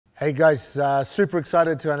Hey guys, super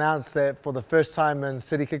excited to announce that for the first time in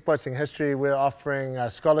City Kickboxing history, we're offering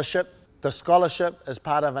a scholarship. The scholarship is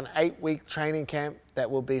part of an 8-week training camp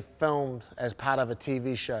that will be filmed as part of a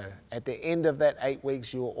TV show. At the end of that 8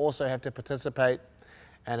 weeks, you will also have to participate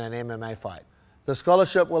in an MMA fight. The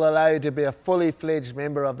scholarship will allow you to be a fully fledged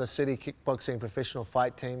member of the City Kickboxing professional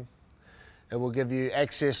fight team. It will give you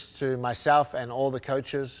access to myself and all the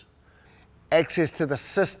coaches, access to the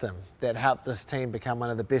system that helped this team become one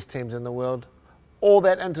of the best teams in the world. All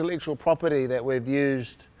that intellectual property that we've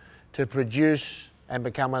used to produce and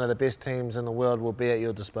become one of the best teams in the world will be at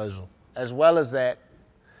your disposal. As well as that,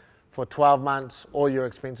 for 12 months, all your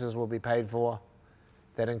expenses will be paid for.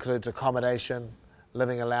 That includes accommodation,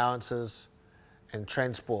 living allowances, and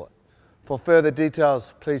transport. For further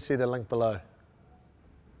details, please see the link below.